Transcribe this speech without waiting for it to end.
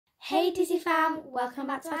Hey Disney fam, welcome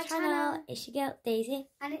back to our channel. It's your girl Daisy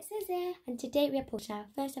and it's Izzy, and today we are posting our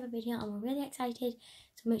first ever video and we're really excited,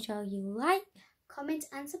 so make sure you like, comment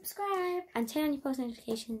and subscribe and turn on your post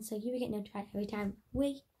notifications so you will get notified every time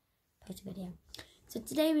we post a video. So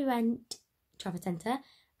today we went to Trafford Centre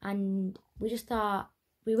and we just thought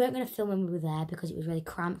we weren't going to film when we were there because it was really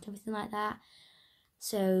cramped and everything like that,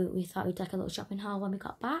 so we thought we'd do like a little shopping haul when we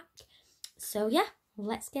got back. So yeah,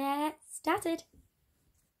 let's get started.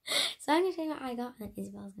 So I'm going to show you what I got and then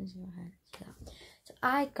Isabel's going to show you what she got. So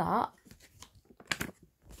I got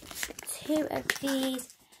 2 of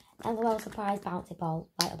these LOL Surprise Bouncy Balls,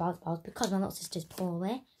 like bouncy balls, because my little sister's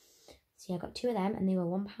poorly. So yeah, I got 2 of them and they were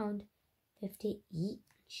 £1.50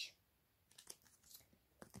 each.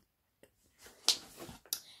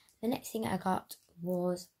 The next thing I got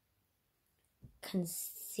was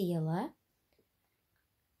concealer.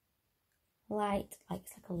 It's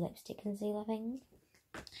like a lipstick concealer thing.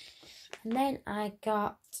 And then I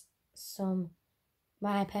got some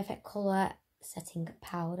My Perfect Colour setting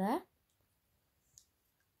powder.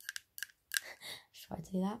 Try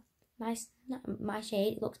to do that. Nice, my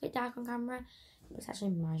shade. It looks a bit dark on camera, but it's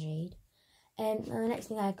actually my shade. And the next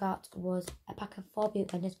thing I got was a pack of 4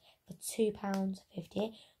 beauty blenders for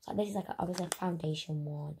 £2.50. So this is like obviously a foundation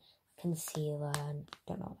one, concealer, and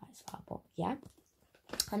don't know what that's for, but yeah.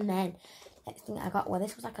 And then next thing I got, well,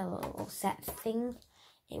 this was like a little set thing.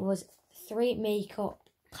 It was 3 makeup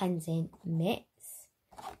cleansing mitts.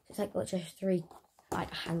 It's like literally 3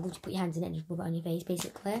 like handles. You put your hands in it and just rub it on your face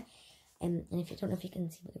basically. And if you don't know if you can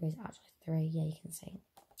see, but there is actually 3. Yeah, you can see.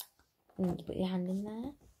 And you put your hand in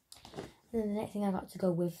there. And then the next thing I got to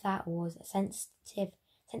go with that was a sensitive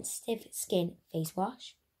skin face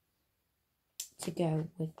wash to go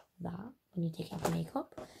with that when you take off the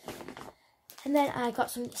makeup. And then I got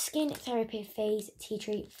some Skin Therapy Face Tea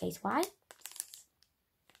Tree Face Wipes.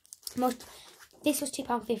 This was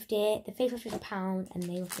 £2.50. The face wash was £1 and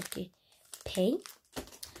they were 50p.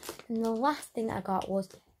 And the last thing I got was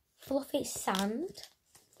Fluffy Sand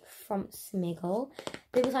from Smiggle.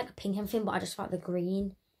 It was like a pink and thing, but I just thought the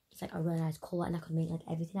green is like a really nice colour and I could make like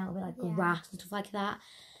everything out of it, like grass and stuff like that.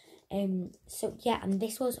 So yeah, and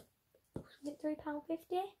this was it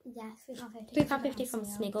 £3.50? Yeah, £3.50. £3.50 from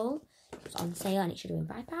Smiggle. It was on sale and it should have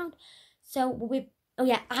been £5. So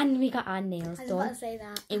and we got our nails done. I was about to say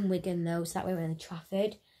that. In Wigan though, so that way we're in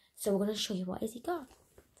Trafford. So we're going to show you what Izzy got.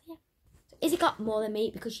 So yeah. So Izzy got more than me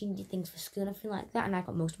because she needed things for school and everything like that, and I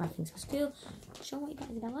got most of my things for school. Show what you got,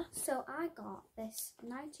 Isabella. So I got this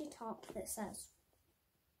 90 top that says,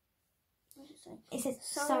 what does it say? It says,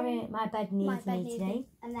 sorry, my bed needs me today.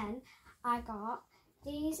 And then I got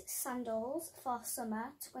these sandals for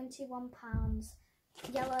summer, £21.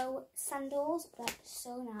 Yellow sandals, they're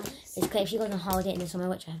so nice. Basically, if she goes on holiday in the summer,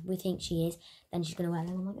 which we think she is, then she's going to wear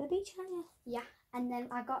them on the beach, aren't you? Yeah, and then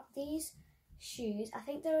I got these shoes. I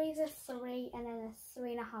think they're either 3 and then a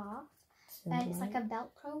 3.5. And it's like a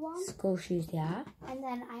Velcro one. School shoes, yeah. And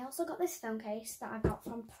then I also got this phone case that I got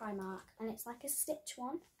from Primark, and it's like a stitch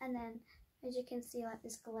one. And then, as you can see, like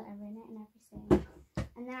this glitter in it and everything.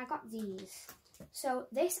 And then I got these. So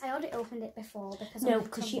this, I already opened it before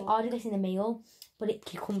because she ordered this in the mail, but it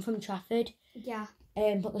come from Trafford. Yeah.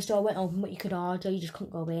 But the store went open, but you could order, you just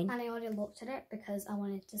couldn't go in. And I already looked at it because I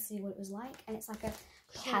wanted to see what it was like, and it's like a.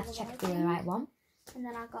 You had to check for the right one. And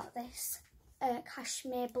then I got this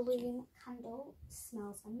cashmere balloon candle. It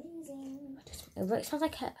smells amazing. It smells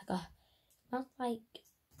like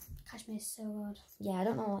cashmere is so good. Yeah, I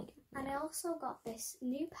don't know, And I also got this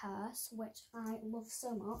new purse, which I love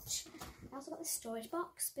so much. I also got this storage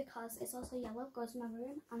box because it's also yellow, goes in my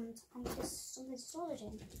room, and there's something to storage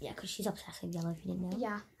in. Yeah, because she's obsessed with yellow, if you didn't know.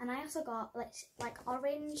 Yeah, and I also got like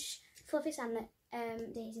orange fluffy sand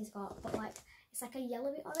that Daisy's got, but like it's like a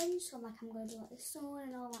yellowy orange, so I'm going to do like the sun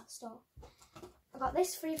and all that stuff. I got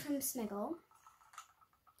this free from Smiggle.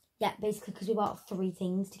 Yeah, basically because we bought 3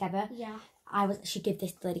 things together. Yeah. She'd give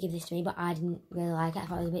this to me, but I didn't really like it. I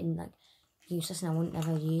thought it was a bit like useless and I wouldn't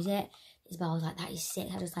ever use it. Isabella was like, that is sick.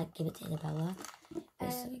 I just like give it to Isabella.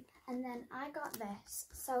 And then I got this.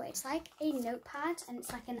 So it's like a notepad and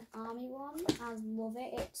it's like an army one. I love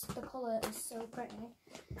it. The colour is so pretty.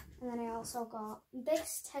 And then I also got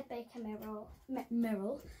this Ted Baker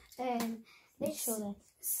mirror. This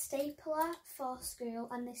stapler for school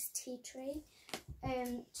and this tea tree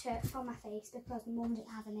for my face because Mum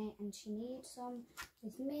didn't have any and she needs some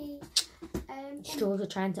with me. Straws are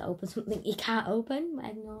trying to open something you can't open.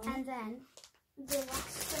 And then the last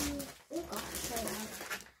thing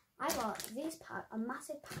I got these a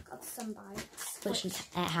massive pack of Sunbites. Which is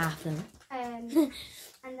half them.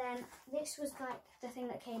 And then this was like the thing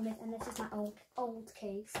that came with, and this is my old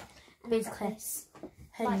case. And Basically,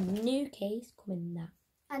 her new case come in that.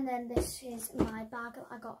 And then this is my bag that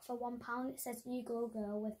I got for £1. It says "You Glow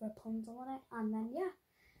Girl" with Rapunzel on it. And then yeah,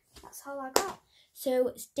 that's all I got.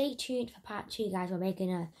 So stay tuned for part 2, guys. We're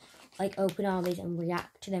gonna like open all these and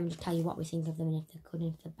react to them to tell you what we think of them and if they're good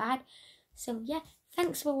and if they're bad. So yeah,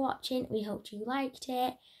 thanks for watching. We hope you liked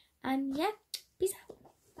it. And yeah, peace out.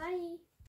 Bye.